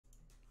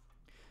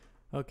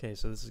Okay,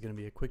 so this is going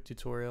to be a quick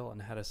tutorial on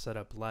how to set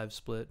up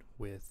LiveSplit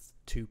with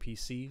 2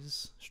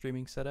 PCs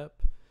streaming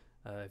setup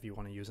if you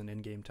want to use an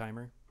in-game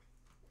timer.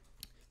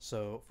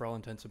 So for all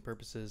intents and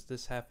purposes,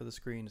 this half of the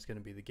screen is going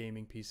to be the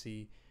gaming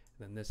PC,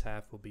 and then this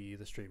half will be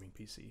the streaming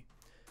PC.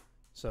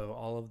 So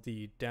all of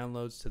the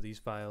downloads to these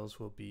files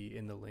will be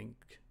in the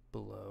link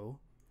below,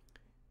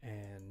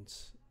 and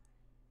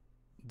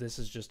this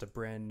is just a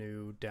brand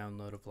new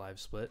download of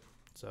LiveSplit,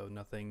 so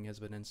nothing has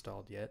been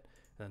installed yet.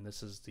 And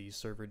this is the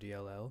server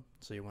DLL,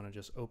 so you want to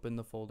just open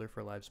the folder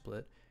for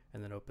LiveSplit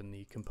and then open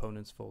the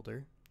components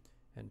folder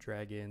and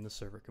drag in the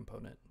server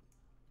component.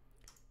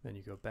 Then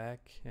you go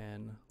back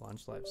and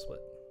launch LiveSplit.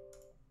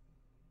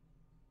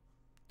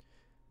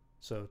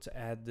 So to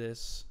add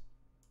this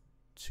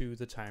to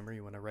the timer,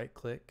 you want to right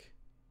click,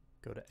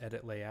 go to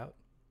Edit Layout,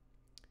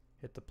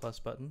 hit the plus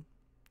button,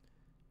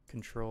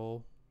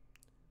 Control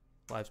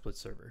LiveSplit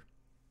Server.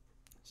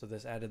 So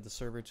this added the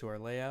server to our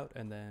layout,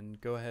 and then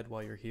go ahead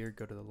while you're here,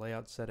 go to the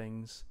layout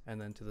settings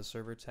and then to the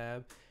server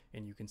tab,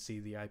 and you can see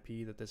the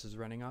IP that this is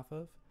running off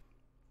of.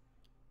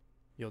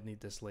 You'll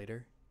need this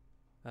later.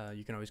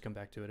 You can always come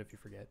back to it if you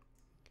forget.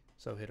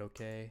 So hit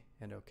OK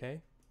and OK.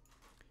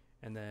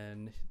 And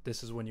then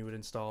this is when you would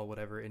install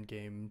whatever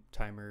in-game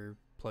timer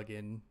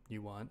plugin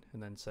you want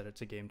and then set it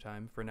to game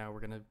time. For now, we're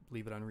going to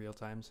leave it on real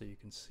time so you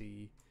can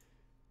see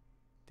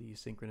the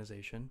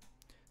synchronization.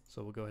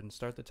 So we'll go ahead and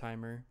start the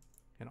timer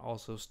and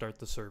also start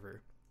the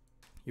server.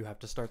 You have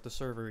to start the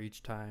server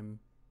each time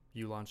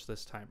you launch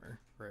this timer,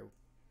 or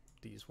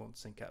these won't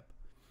sync up.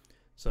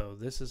 So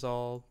this is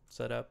all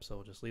set up, so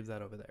we'll just leave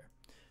that over there.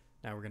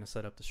 Now we're going to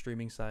set up the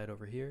streaming side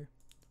over here.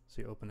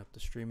 So you open up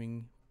the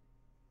streaming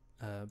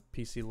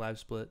PC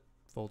LiveSplit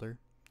folder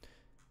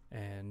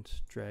and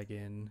drag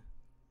in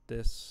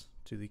this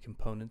to the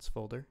components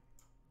folder.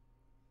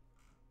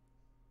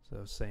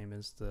 So same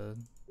as the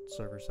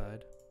server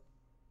side,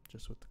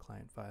 just with the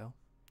client file.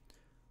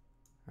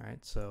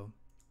 Alright, so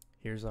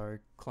here's our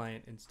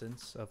client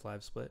instance of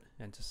LiveSplit,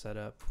 and to set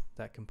up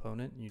that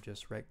component you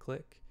just right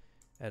click,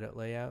 edit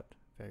layout,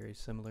 very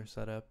similar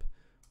setup,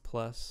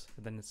 plus,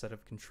 and then instead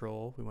of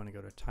control we want to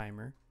go to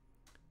timer,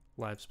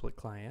 LiveSplit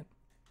client,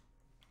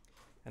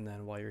 and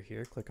then while you're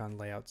here click on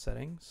layout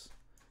settings,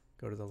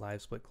 go to the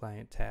LiveSplit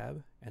client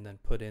tab, and then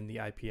put in the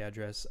IP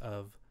address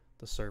of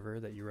the server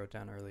that you wrote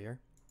down earlier.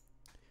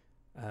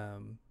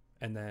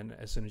 And then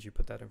as soon as you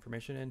put that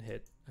information in,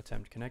 hit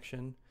attempt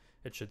connection.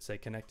 It should say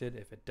connected.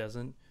 If it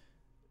doesn't,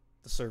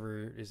 the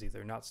server is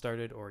either not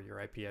started or your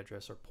IP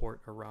address or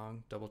port are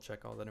wrong. Double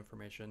check all that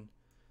information.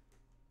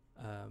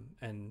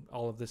 And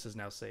all of this is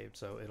now saved,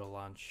 so it'll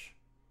launch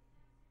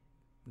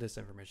this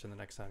information the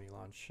next time you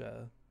launch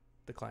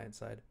the client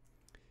side.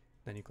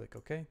 Then you click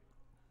OK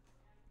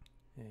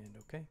and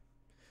OK.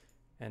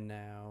 And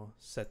now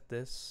set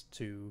this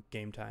to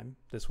game time.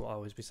 This will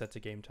always be set to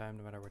game time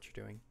no matter what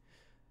you're doing.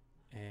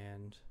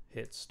 And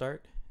hit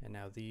start, and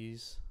now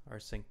these are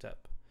synced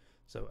up.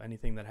 So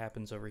anything that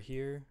happens over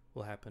here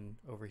will happen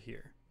over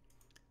here.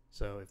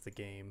 So if the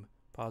game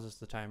pauses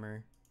the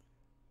timer,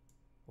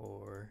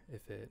 or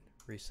if it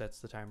resets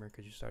the timer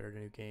because you started a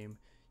new game,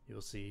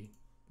 you'll see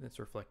it's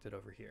reflected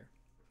over here.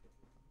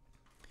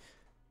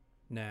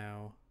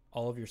 Now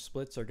all of your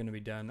splits are going to be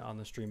done on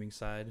the streaming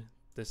side.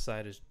 This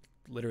side is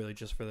literally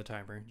just for the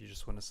timer. You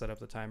just want to set up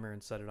the timer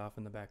and set it off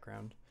in the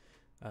background.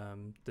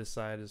 This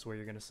side is where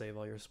you're going to save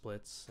all your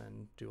splits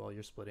and do all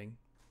your splitting.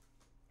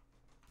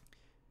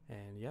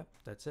 And yep,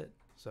 that's it.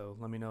 So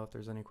let me know if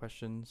there's any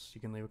questions.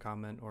 You can leave a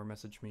comment or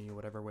message me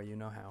whatever way you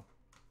know how.